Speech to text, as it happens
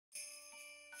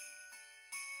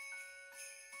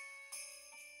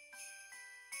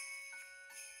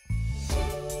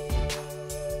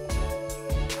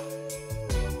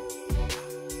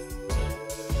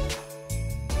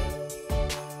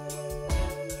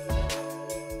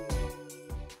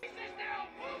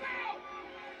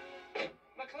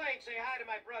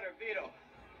my brother, Vito.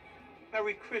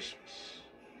 Merry Christmas.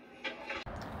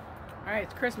 Alright,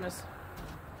 it's Christmas.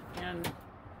 And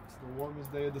it's the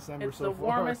warmest day of December it's so the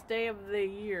far. warmest day of the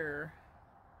year.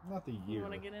 Not the year. You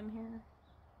want to get in here?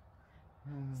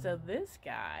 So this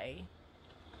guy,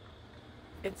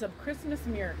 it's a Christmas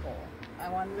miracle. I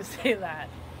wanted to say that.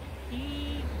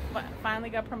 He finally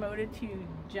got promoted to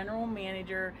general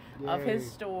manager of his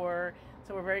store.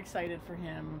 So we're very excited for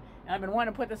him. And I've been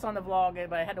wanting to put this on the vlog,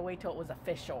 but I had to wait till it was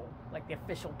official. Like the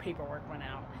official paperwork went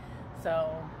out.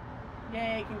 So,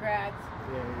 yay, congrats.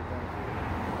 Yay, thank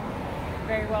you.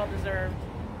 Very well deserved.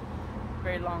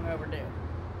 Very long overdue.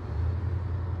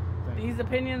 These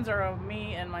opinions are of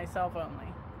me and myself only.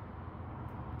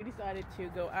 We decided to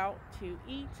go out to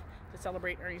eat to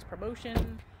celebrate Ernie's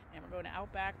promotion. And we're going to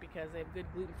Outback because they have good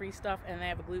gluten-free stuff and they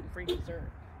have a gluten-free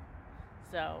dessert.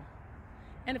 So,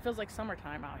 and it feels like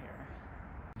summertime out here.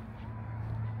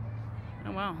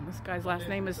 Oh wow, this guy's last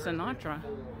name is Sinatra.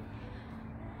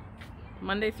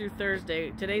 Monday through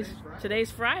Thursday.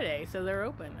 Today's Friday, so they're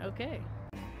open. Okay.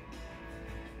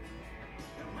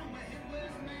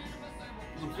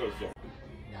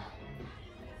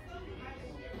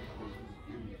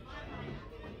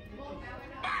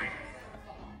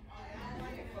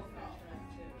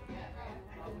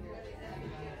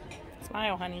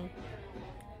 Smile, honey.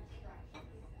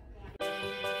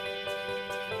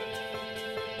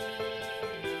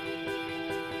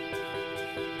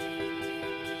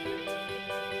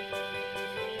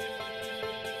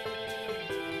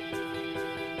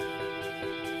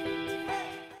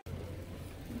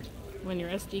 When your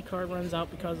SD card runs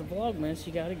out because of Vlogmas,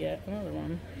 you gotta get another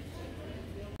one.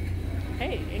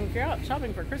 Hey, and if you're out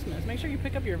shopping for Christmas, make sure you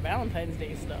pick up your Valentine's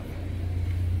Day stuff.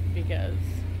 Because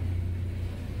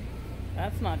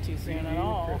that's not too soon at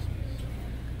all.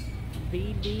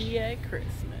 BD at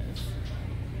Christmas.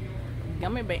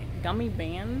 Gummy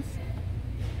bands.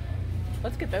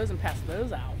 Let's get those and pass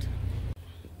those out.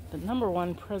 The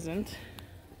 #1 present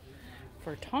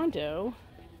for Tonto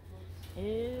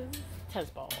is Tez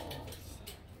balls.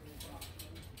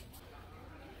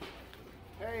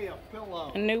 Hey, a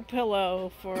pillow. A new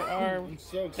pillow for our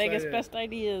Vegas Best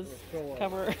Ideas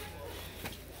cover.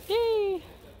 Yay!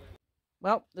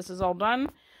 Well, this is all done.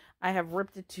 I have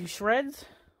ripped it to shreds.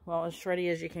 Well, as shreddy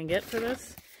as you can get for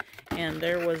this. And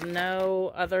there was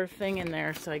no other thing in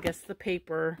there. So I guess the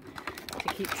paper to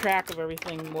keep track of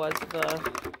everything was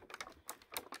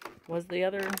the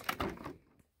other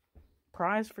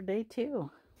prize for day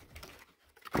 2.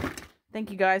 Thank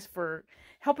you guys for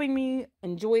helping me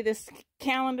enjoy this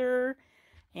calendar.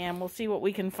 And we'll see what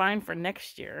we can find for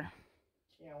next year.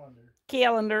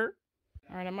 Calendar.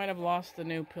 Alright, I might have lost the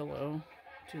new pillow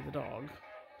to the dog.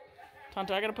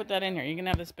 Tonto, I gotta put that in here. You can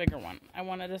have this bigger one. I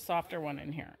wanted a softer one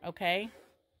in here, okay?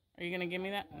 Are you gonna give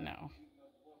me that? No.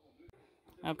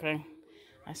 Okay.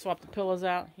 I swapped the pillows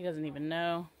out. He doesn't even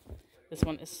know. This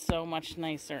one is so much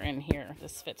nicer in here.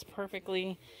 This fits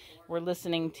perfectly. We're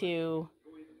listening to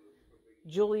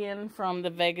Julian from the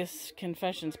Vegas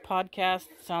Confessions podcast.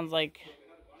 Sounds like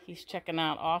he's checking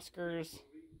out Oscar's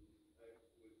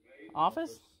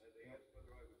office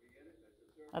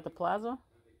at the plaza.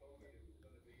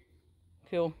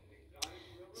 Cool.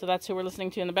 So that's who we're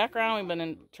listening to in the background. We've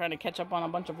been trying to catch up on a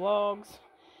bunch of vlogs.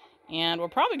 And we're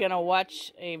probably going to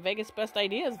watch a Vegas Best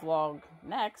Ideas vlog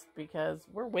next because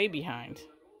we're way behind.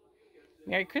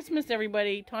 Merry Christmas,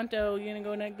 everybody. Tonto, you going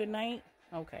to go good night?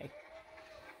 Okay.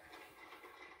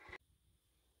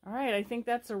 Alright, I think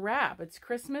that's a wrap. It's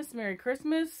Christmas. Merry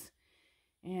Christmas.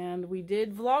 And we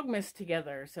did Vlogmas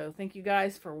together. So thank you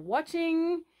guys for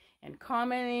watching and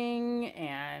commenting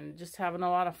and just having a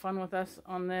lot of fun with us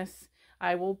on this.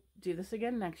 I will do this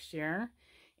again next year.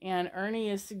 And Ernie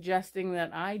is suggesting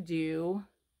that I do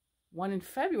one in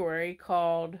February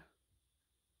called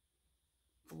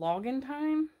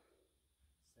Vlogentine?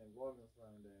 St.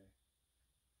 Vlogenstein Day.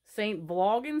 St.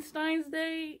 Vlogenstein's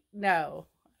Day? No,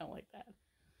 I don't like that.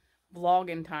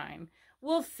 Vlogentine.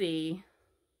 We'll see.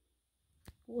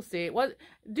 We'll see.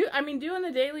 Doing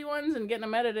the daily ones and getting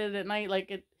them edited at night,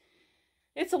 like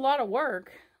it's a lot of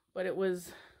work, but it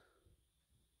was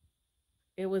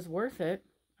worth it.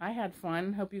 I had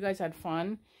fun. Hope you guys had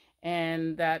fun.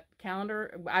 And that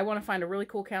calendar, I want to find a really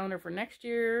cool calendar for next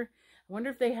year. I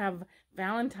wonder if they have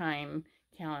Valentine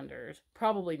calendars.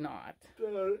 Probably not.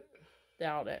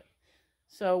 Doubt it.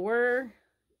 So we're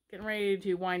getting ready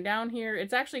to wind down here.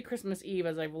 It's actually Christmas Eve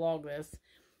as I vlog this.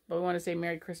 But we want to say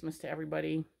Merry Christmas to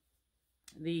everybody.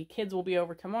 The kids will be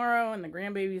over tomorrow and the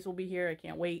grandbabies will be here. I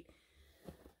can't wait.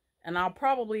 And I'll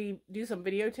probably do some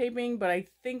videotaping, but I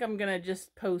think I'm going to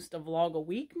just post a vlog a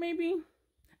week, maybe.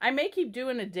 I may keep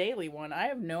doing a daily one. I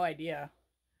have no idea.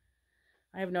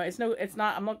 I have no, it's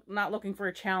not, I'm not looking for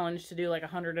a challenge to do like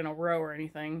 100 in a row or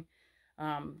anything.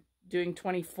 Doing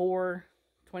 24,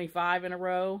 25 in a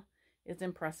row is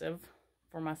impressive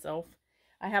for myself.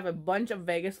 I have a bunch of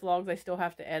Vegas vlogs I still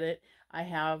have to edit. I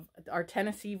have our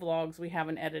Tennessee vlogs we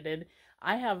haven't edited.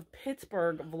 I have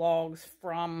Pittsburgh vlogs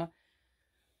from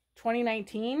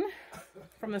 2019,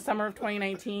 from the summer of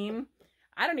 2019.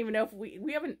 I don't even know if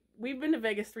we've been to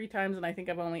Vegas 3 times and I think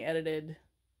I've only edited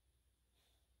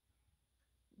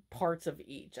parts of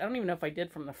each. I don't even know if I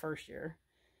did from the first year.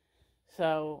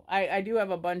 So I do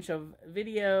have a bunch of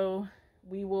video.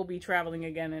 We will be traveling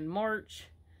again in March,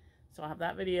 so I'll have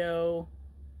that video.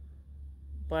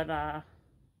 But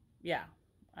yeah,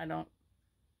 I don't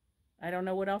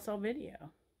know what else I'll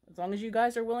video. As long as you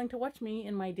guys are willing to watch me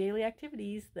in my daily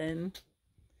activities, then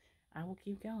I will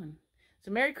keep going.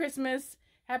 So Merry Christmas,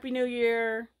 Happy New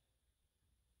Year.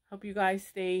 Hope you guys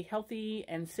stay healthy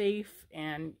and safe,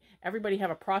 and everybody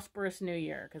have a prosperous new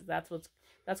year, because that's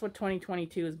what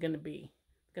 2022 is going to be.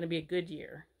 It's going to be a good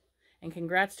year. And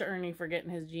congrats to Ernie for getting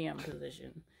his GM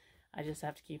position. I just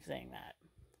have to keep saying that,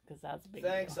 because that's a big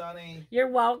deal. Thanks, honey. You're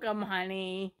welcome,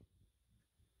 honey.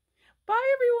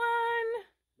 Bye,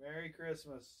 everyone. Merry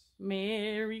Christmas.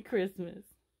 Merry Christmas.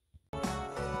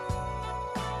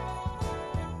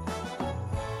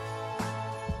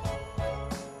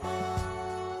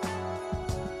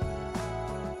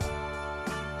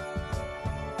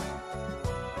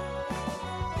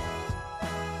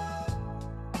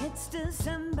 It's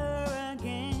December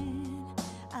again,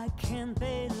 I can't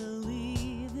bear to leave.